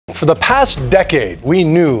For the past decade, we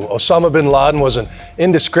knew Osama bin Laden was an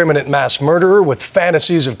indiscriminate mass murderer with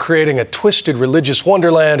fantasies of creating a twisted religious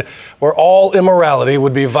wonderland where all immorality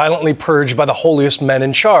would be violently purged by the holiest men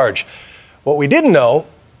in charge. What we didn't know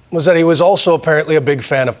was that he was also apparently a big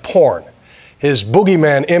fan of porn. His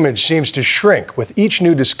boogeyman image seems to shrink with each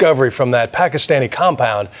new discovery from that Pakistani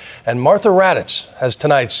compound, and Martha Raddatz has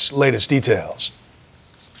tonight's latest details.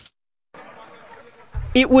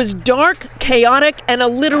 It was dark, chaotic, and a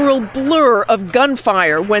literal blur of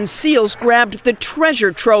gunfire when SEALs grabbed the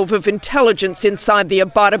treasure trove of intelligence inside the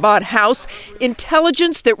Abbottabad house,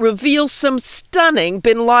 intelligence that reveals some stunning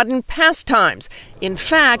bin Laden pastimes. In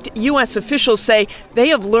fact, U.S. officials say they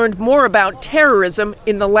have learned more about terrorism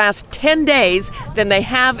in the last 10 days than they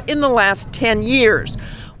have in the last 10 years.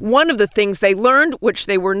 One of the things they learned, which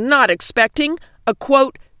they were not expecting, a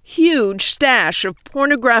quote, huge stash of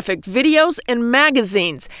pornographic videos and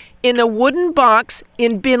magazines in a wooden box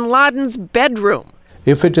in bin Laden's bedroom.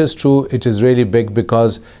 If it is true, it is really big,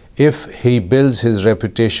 because if he builds his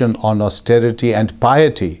reputation on austerity and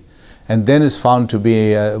piety and then is found to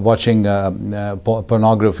be watching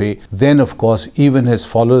pornography, then of course even his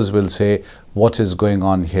followers will say, what is going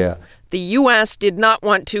on here? The U.S. did not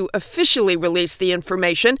want to officially release the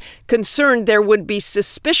information, concerned there would be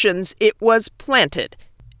suspicions it was planted.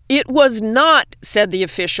 It was not, said the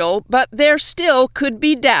official, but there still could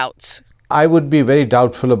be doubts. I would be very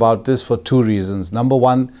doubtful about this for two reasons. Number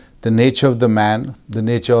one, the nature of the man, the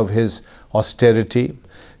nature of his austerity.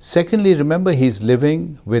 Secondly, remember, he's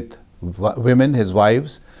living with women, his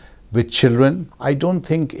wives, with children. I don't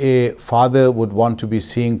think a father would want to be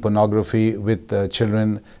seeing pornography with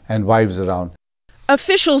children and wives around.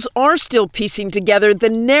 Officials are still piecing together the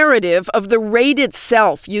narrative of the raid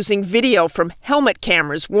itself using video from helmet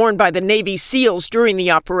cameras worn by the Navy SEALs during the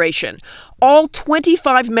operation. All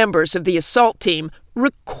 25 members of the assault team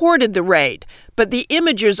recorded the raid, but the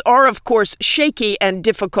images are, of course, shaky and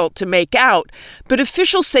difficult to make out. But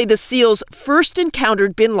officials say the SEALs first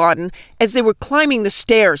encountered bin Laden as they were climbing the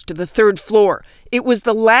stairs to the third floor. It was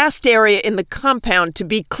the last area in the compound to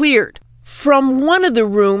be cleared. From one of the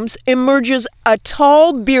rooms emerges a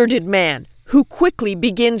tall, bearded man who quickly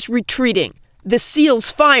begins retreating. The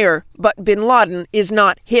SEALs fire, but bin Laden is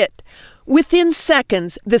not hit. Within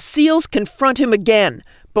seconds, the SEALs confront him again,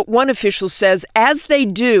 but one official says as they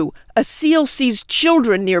do, a SEAL sees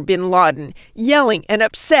children near bin Laden, yelling and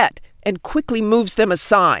upset, and quickly moves them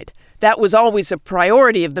aside. That was always a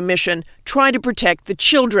priority of the mission, try to protect the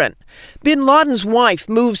children. Bin Laden's wife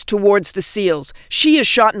moves towards the SEALs. She is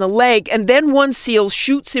shot in the leg, and then one SEAL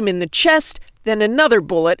shoots him in the chest, then another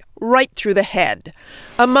bullet right through the head.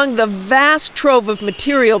 Among the vast trove of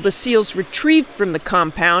material the SEALs retrieved from the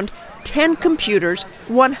compound, 10 computers,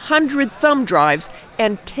 100 thumb drives,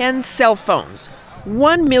 and 10 cell phones.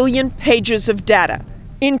 1 million pages of data,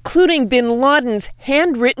 including bin Laden's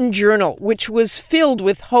handwritten journal, which was filled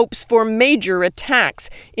with hopes for major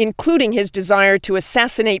attacks, including his desire to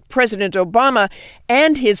assassinate President Obama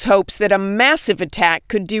and his hopes that a massive attack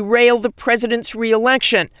could derail the president's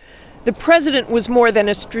re-election. The president was more than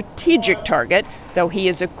a strategic target. Though he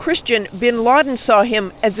is a Christian, bin Laden saw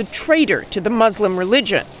him as a traitor to the Muslim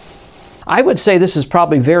religion. I would say this is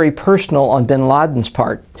probably very personal on bin Laden's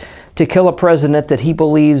part. To kill a president that he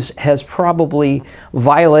believes has probably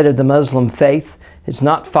violated the Muslim faith, is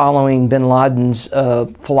not following bin Laden's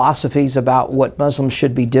philosophies about what Muslims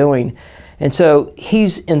should be doing. And so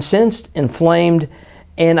he's incensed, inflamed,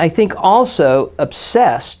 and I think also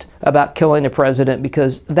obsessed about killing a president,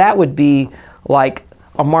 because that would be like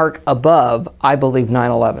a mark above, I believe,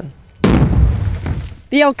 9/11.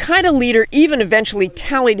 The al-Qaeda leader even eventually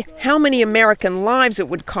tallied how many American lives it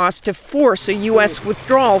would cost to force a U.S.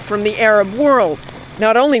 withdrawal from the Arab world.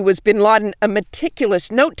 Not only was bin Laden a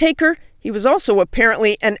meticulous note-taker, he was also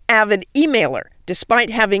apparently an avid emailer, despite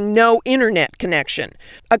having no internet connection.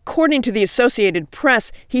 According to the Associated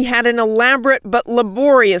Press, he had an elaborate but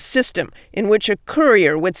laborious system in which a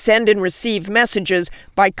courier would send and receive messages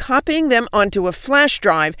by copying them onto a flash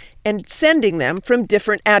drive and sending them from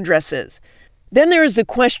different addresses. Then there is the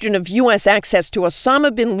question of U.S. access to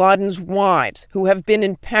Osama bin Laden's wives, who have been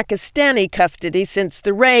in Pakistani custody since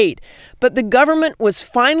the raid. But the government was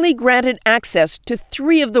finally granted access to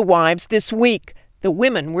 3 of the wives this week. The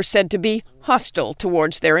women were said to be hostile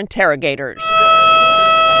towards their interrogators.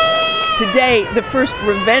 Today, the first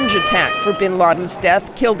revenge attack for bin Laden's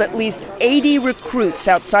death killed at least 80 recruits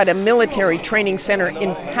outside a military training center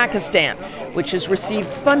in Pakistan, which has received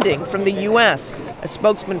funding from the U.S. A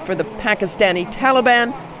spokesman for the Pakistani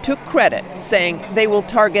Taliban took credit, saying they will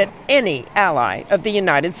target any ally of the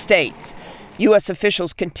United States. U.S.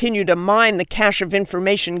 officials continue to mine the cache of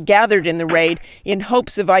information gathered in the raid in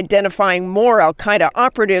hopes of identifying more al-Qaeda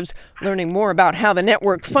operatives, learning more about how the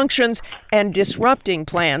network functions, and disrupting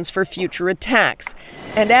plans for future attacks.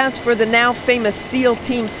 And as for the now famous SEAL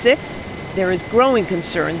Team 6, there is growing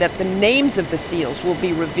concern that the names of the SEALs will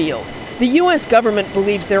be revealed. The U.S. government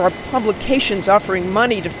believes there are publications offering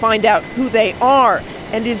money to find out who they are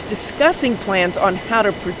and is discussing plans on how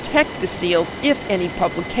to protect the SEALs if any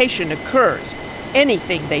publication occurs.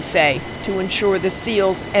 Anything, they say, to ensure the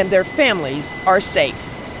SEALs and their families are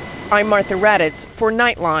safe. I'm Martha Raddatz for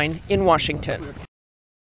Nightline in Washington.